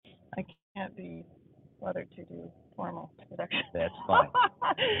I can't be bothered to do formal introduction. That's fine.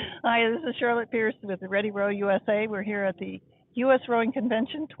 Hi, this is Charlotte Pierce with Ready Row USA. We're here at the U.S. Rowing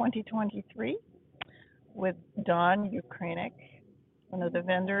Convention 2023 with Don Ukrainik, one of the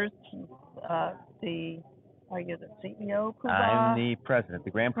vendors. He's are you the CEO, Poobah? I'm the president,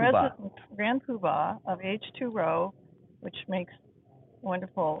 the Grand Poobah. Grand Poobah of H2 Row, which makes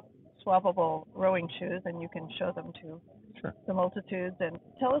wonderful swappable rowing shoes, and you can show them to Sure. the multitudes. And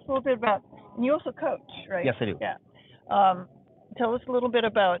tell us a little bit about, and you also coach, right? Yes, I do. Yeah. Tell us a little bit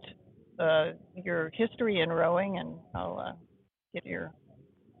about your history in rowing, and I'll get your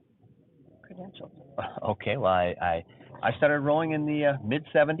credentials. Okay, well, I started rowing in the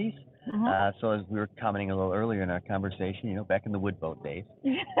mid-'70s. Mm-hmm. So as we were commenting a little earlier in our conversation, back in the wood boat days.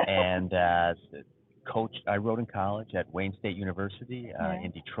 And I rowed in college at Wayne State University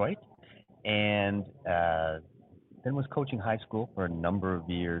in Detroit. And then was coaching high school for a number of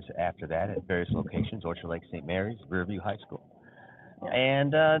years after that at various locations, Orchard Lake St. Mary's, Riverview High School. Yeah.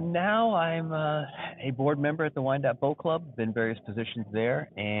 And now I'm a board member at the Wyandotte Boat Club, been various positions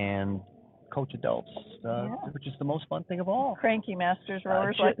there, and coach adults, which is the most fun thing of all. Cranky masters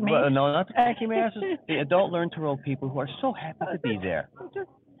rowers like me? Well, no, not the cranky masters. The adult learn to row people who are so happy to be there. Just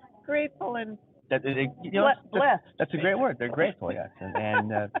grateful and blessed. That's a great word. They're grateful, yes.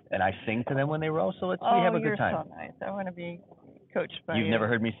 And I sing to them when they row, so we have a good time. Oh, you're so nice. I want to be coached by you. You've never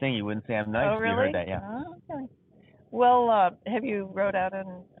heard me sing. You wouldn't say I'm nice. Oh, really? You heard that, yeah. Oh, okay. Well, have you rowed out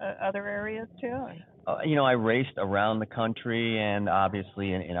in other areas too? I raced around the country, and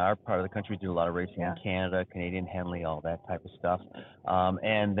obviously in our part of the country, do a lot of racing in Canada, Canadian Henley, all that type of stuff.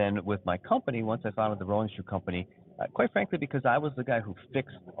 And then with my company, once I founded the Rowing Shoe Company, quite frankly, because I was the guy who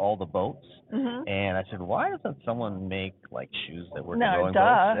fixed all the boats, and I said, why doesn't someone make like shoes that work in rowing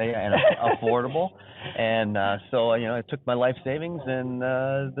boats and affordable? And so I took my life savings, and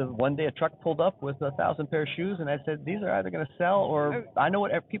one day a truck pulled up with 1,000 pair of shoes, and I said, these are either going to sell or I know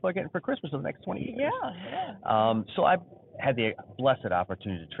what people are getting for Christmas in the next 20 years. So I had the blessed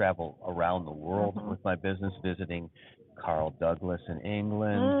opportunity to travel around the world with my business, visiting Carl Douglas in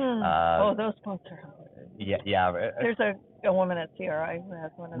England. Those boats are. Yeah. There's a woman at CRI who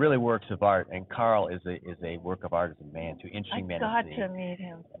has one of really those. Works of art, and Carl is a work of art as a man, too interesting man to see. I got to meet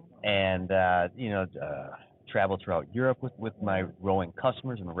him. And traveled throughout Europe with my rowing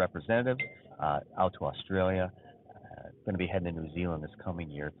customers and representatives, out to Australia. Going to be heading to New Zealand this coming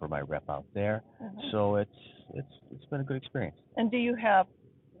year for my rep out there. So it's been a good experience. And you have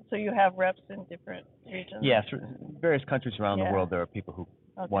reps in different regions? Yes, various countries around the world. There are people who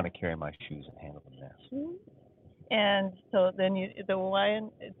want to carry my shoes and handle them there. And so then you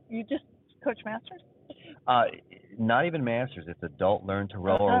just coach masters? Not even masters. It's adult learn to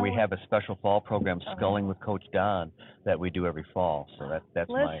row, or we have a special fall program, Sculling with Coach Don, that we do every fall. So that's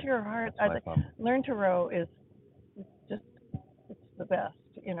Bless your heart. Learn to row is it's the best,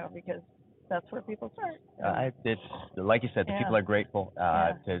 because that's where people start. It's like you said, the people are grateful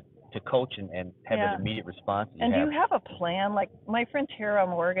to coach and have an immediate response. Do you have a plan? Like my friend Tara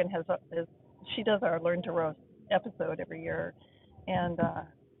Morgan she does our Learn to Row episode every year, and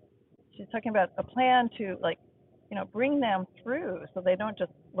she's talking about a plan to bring them through so they don't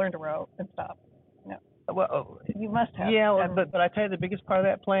just learn to row and stop. Well, you must have. Yeah, but I tell you, the biggest part of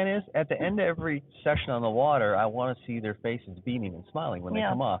that plan is at the end of every session on the water, I want to see their faces beaming and smiling when they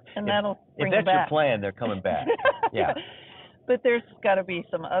come off. And that'll bring them back. If that's your plan, they're coming back. Yeah. But there's got to be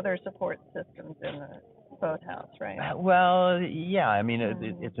some other support systems in the boathouse, right? Well, yeah. I mean,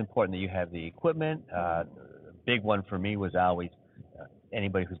 it's important that you have the equipment. Big one for me was always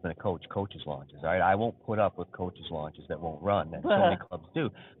anybody who's been a coach, coaches launches. All right, I won't put up with coaches launches that won't run, and so many clubs do.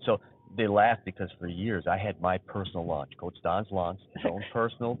 So they laugh because for years I had my personal launch, Coach Don's launch, his own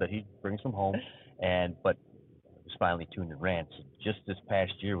personal that he brings from home, but it was finally tuned and ran. So just this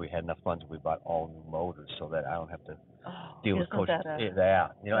past year we had enough funds, we bought all new motors so that I don't have to deal with coaches.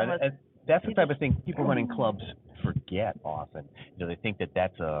 And that's the type of thing people running clubs forget often. They think that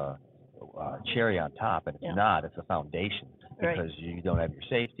that's a cherry on top, and it's not. It's a foundation because you don't have your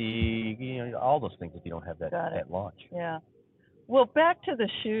safety, all those things if you don't have that launch. Yeah. Well, back to the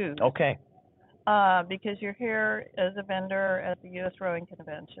shoes. Okay. Because you're here as a vendor at the U.S. Rowing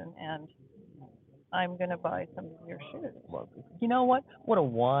Convention, and I'm going to buy some of your shoes. Well, you know what? What a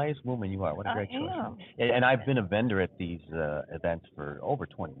wise woman you are. What a great choice. And I've been a vendor at these events for over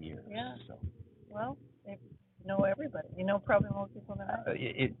 20 years. Yeah. So. Well, you know everybody. You know probably most people than I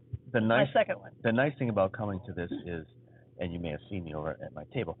do. My second one. The nice thing about coming to this is, and you may have seen me over at my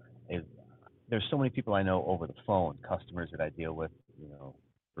table, is there's so many people I know over the phone, customers that I deal with,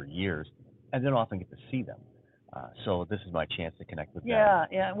 for years, and don't often get to see them. So this is my chance to connect with them. Yeah,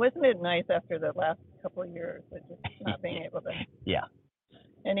 yeah. Wasn't it nice after the last couple of years of just not being able to? Yeah.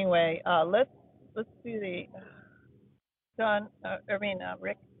 Anyway, let's do the Don.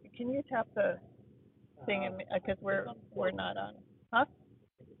 Rick, can you tap the thing because we're not on? Huh?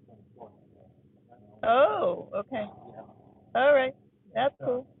 Oh, okay. All right, that's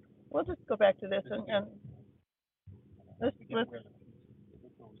cool. We'll just go back to this and let's.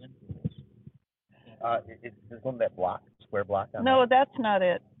 Is one that block, square block on No, that's not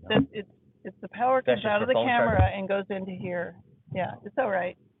it. No? It's the power That's comes just out for of the phone camera charging? and goes into here. Yeah, it's all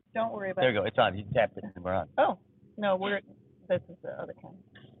right. Don't worry about There it. you go. It's on. You tapped it and we're on. Oh, no, this is the other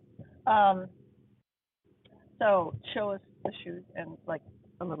camera. So show us the shoes and like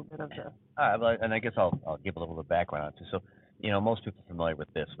a little bit of the. All right, well, and I guess I'll give a little bit of background on it. So, most people are familiar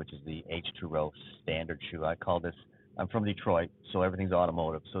with this, which is the H2O standard shoe. I call this. I'm from Detroit, so everything's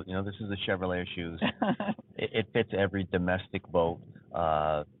automotive. So, this is the Chevrolet shoes. It fits every domestic boat,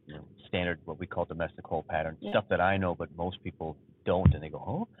 standard, what we call domestic hole pattern, stuff that I know, but most people don't, and they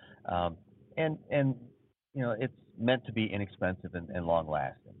go, oh, and it's meant to be inexpensive and long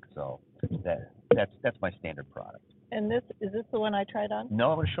lasting. So that's my standard product. And is this the one I tried on?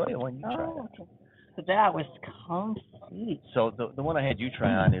 No, I'm going to show you one you tried. Oh, okay. So that was comfy. So the one I had you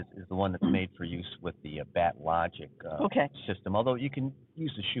try on is the one that's made for use with the Bat Logic system, although you can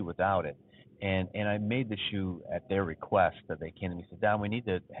use the shoe without it. And I made the shoe at their request that they came to me and said, Don, we need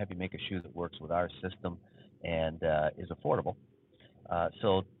to have you make a shoe that works with our system and is affordable.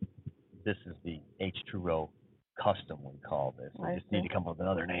 So this is the H2O Custom, we call this. We just need to come up with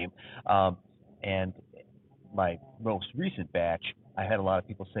another name. And my most recent batch, I had a lot of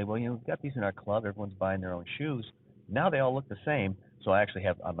people say, well, we've got these in our club. Everyone's buying their own shoes. Now they all look the same. So I actually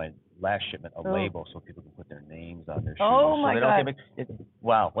have on my last shipment a label so people can put their names on their shoes. Oh, my God.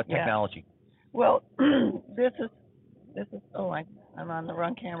 Wow, what technology. Well, this is, I'm on the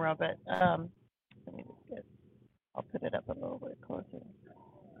wrong camera, but let me just I'll put it up a little bit closer.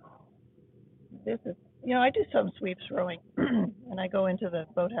 This is, I do some sweeps rowing, and I go into the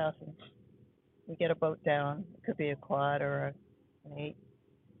boathouse and we get a boat down. It could be a quad or an 8,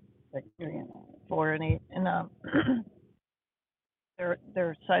 like 4 and 8, and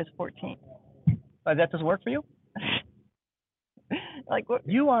they're size 14. That doesn't work for you? Like what?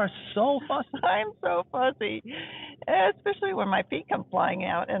 You are so fussy. I'm so fussy, especially when my feet come flying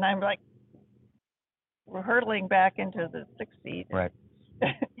out, and I'm like, we're hurtling back into the 6 feet. Right.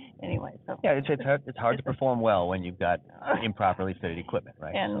 Anyway, so yeah, it's hard to perform well when you've got improperly fitted equipment,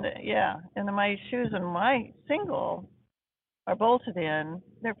 right? And and my shoes and my single are bolted in.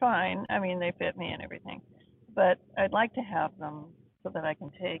 They're fine. I mean, they fit me and everything, but I'd like to have them so that I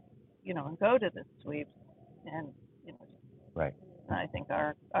can take, and go to the sweeps, and Right. And I think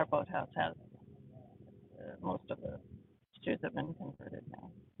our boathouse has most of the shoes have been converted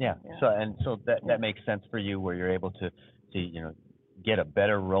now. Yeah. So that makes sense for you, where you're able to get a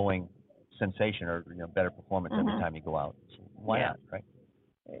better rowing sensation or better performance every time you go out. So why not, right?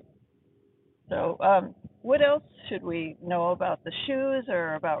 So what else should we know about the shoes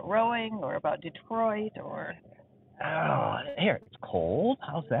or about rowing or about Detroit or? Oh, here, it's cold.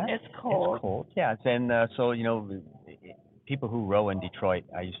 How's that? It's cold. It's cold. Yeah, and so people who row in Detroit.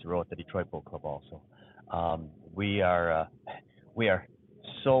 I used to row at the Detroit Boat Club also. We are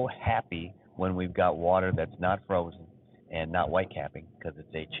so happy when we've got water that's not frozen and not white capping, because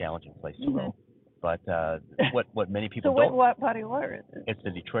it's a challenging place to row. But what many people don't. So what body of water is it? It's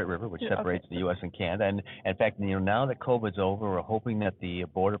the Detroit River, which separates the U.S. and Canada. And in fact, now that COVID's over, we're hoping that the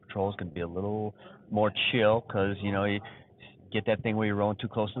border patrols can be a little more chill, because you get that thing where you're rowing too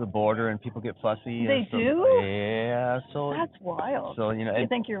close to the border and people get fussy. They do? Yeah. So that's wild. So you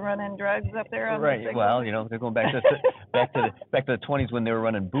think you're running drugs up there on right? The well, they're going back to the 20s when they were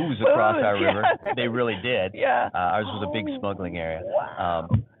running booze across our river. They really did. Yeah. Ours was a big smuggling area. Wow.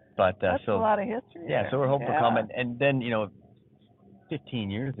 But that's so a lot of history. Yeah. So we're hoping to come and then 15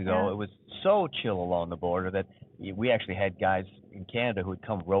 years ago it was so chill along the border that we actually had guys in Canada who would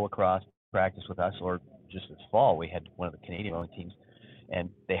come row across, practice with us, or just this fall we had one of the Canadian rowing teams, and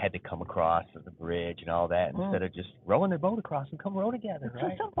they had to come across the bridge and all that instead of just rowing their boat across and come row together. It's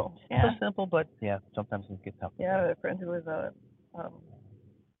right? so simple. So simple, but sometimes it gets tough. Yeah, I have a friend who was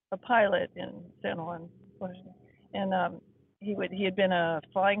a pilot in San Juan, Washington, and he had been a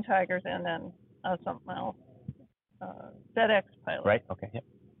Flying Tigers and then something else, FedEx pilot. Right. Okay. Yep.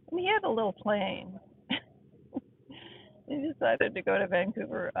 And he had a little plane. He decided to go to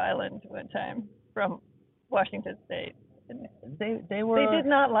Vancouver Island one time from Washington State. And they did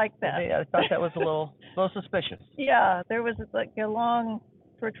not like that. I thought that was a little suspicious. Yeah, there was like a long,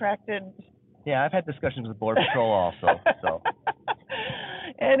 protracted Yeah, I've had discussions with Border Patrol also. So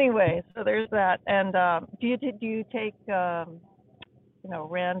Anyway, so there's that. And do you take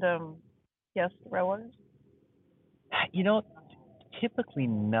random guest rowers? you know, typically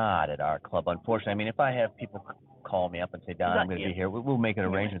not at our club, unfortunately. I mean, if I have people call me up and say, Don, I'm going to be here, we'll make an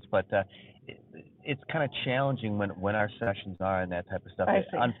arrangements. But it's kind of challenging when our sessions are and that type of stuff. I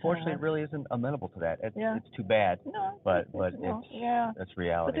see. Unfortunately, it really isn't amenable to that. Yeah. It's too bad, No, but no, it's yeah. that's But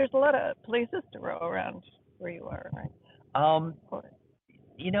reality. there's a lot of places to row around where you are, right?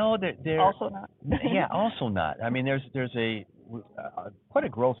 There Also not. yeah, also not. I mean, there's quite a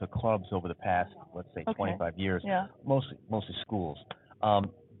growth of clubs over the past, let's say, Okay. 25 years. Yeah. Mostly schools,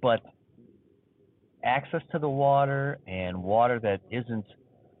 but access to the water and water that isn't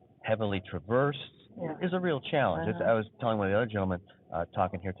heavily traversed Yeah. is a real challenge. Uh-huh. I was telling one of the other gentlemen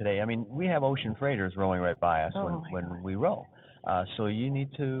talking here today. I mean, we have ocean freighters rowing right by us Oh, my when God. we row. So you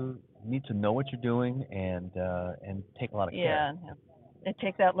need to know what you're doing and take a lot of care. Yeah. Yeah. And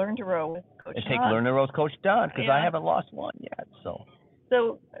take that learn to row with Coach And take Don. Learn to Row with Coach Don, because I Yeah. haven't lost one yet. So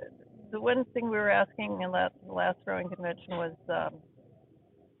The one thing we were asking in the last rowing convention was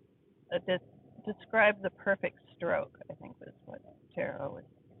describe the perfect stroke, I think was what Tara was.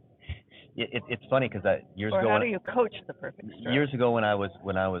 it's funny because years Or ago how when do you coach the perfect stroke? years ago when I was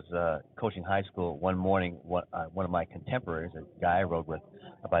coaching high school, one morning one of my contemporaries, a guy I rowed with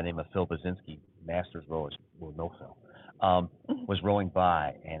by the name of Phil Bazinski, Masters rowers will know Phil, was rowing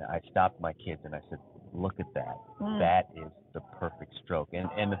by, and I stopped my kids and I said, "Look at that! That is the perfect stroke."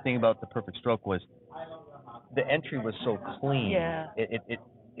 And the thing about the perfect stroke was the entry was so clean. Yeah.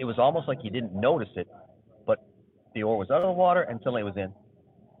 It was almost like you didn't notice it, but the oar was out of the water and suddenly it was in,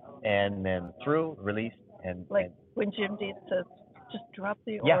 and then through, released, and When Jim Dean says, just drop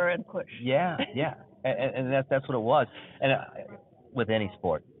the Yeah. oar and push. Yeah, and that's what it was. And with any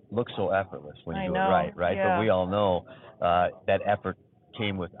sport, looks so effortless when you I do know, it right? yeah. But we all know that effort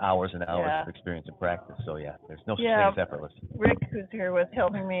came with hours and hours Yeah. of experience and practice. So yeah, there's no such Yeah. thing as effortless. Rick, who's here, was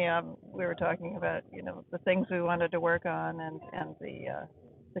helping me. We were talking about, the things we wanted to work on and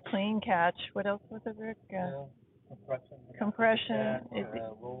the clean catch. What else was it, Rick? Compression.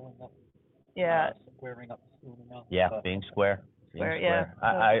 Rolling up, Yeah. squaring up soon enough. Yeah, being square. Being Square, square.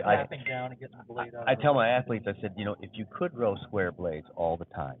 yeah. Tapping down and getting the blade out. I tell my athletes, I said, if you could row square blades all the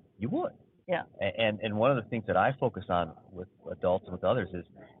time, you would. Yeah. And one of the things that I focus on with adults and with others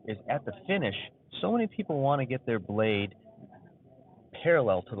is at the finish, so many people want to get their blade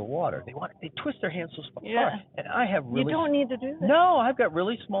parallel to the water. They twist their hands so far. Yeah. And I have really You don't need to do that. No, I've got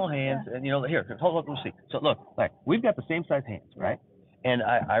really small hands, and here, hold on, let's see. So look, we've got the same size hands, right? And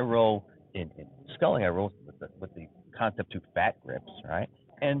I row in sculling. I row with the Concept 2 fat grips, right?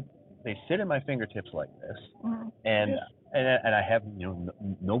 And they sit in my fingertips like this, and I have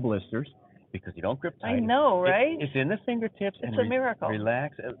no blisters because you don't grip tight. I know, right? It's in the fingertips. It's and a miracle.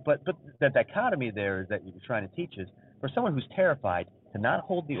 Relax, but the dichotomy there is that you're trying to teach is for someone who's terrified to not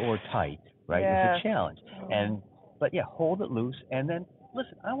hold the oar tight, right? Yeah. It's a challenge, but hold it loose, and then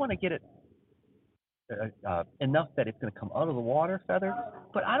listen. I want to get it enough that it's going to come out of the water feathered,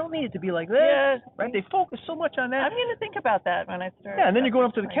 but I don't need it to be like this, right? They focus so much on that. I'm going to think about that when I start. Yeah, and then you're going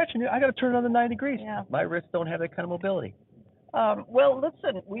up to the catch, and I got to turn another 90 degrees. Yeah. My wrists don't have that kind of mobility. Well,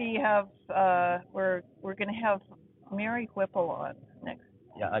 listen, we have we're going to have Mary Whipple on next.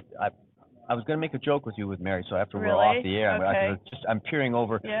 Yeah, I was going to make a joke with you with Mary, so after we're Really? off the air, Okay. I'm peering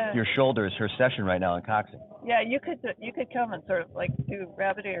over your shoulders, her session right now in Coxon. Yeah, you could come and sort of like do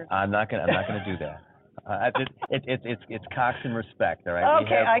rabbit ears. I'm not gonna do that. It's Coxon respect, all right?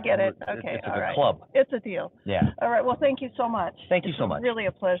 Okay, I get it. Okay, it's all a right. club. It's a deal. Yeah. All right. Well, thank you so much. Thank you so much. Really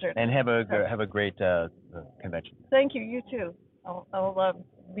a pleasure. And have a great convention. Thank you. You too. I'll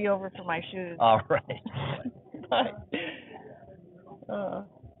be over for my shoes. All right. Bye.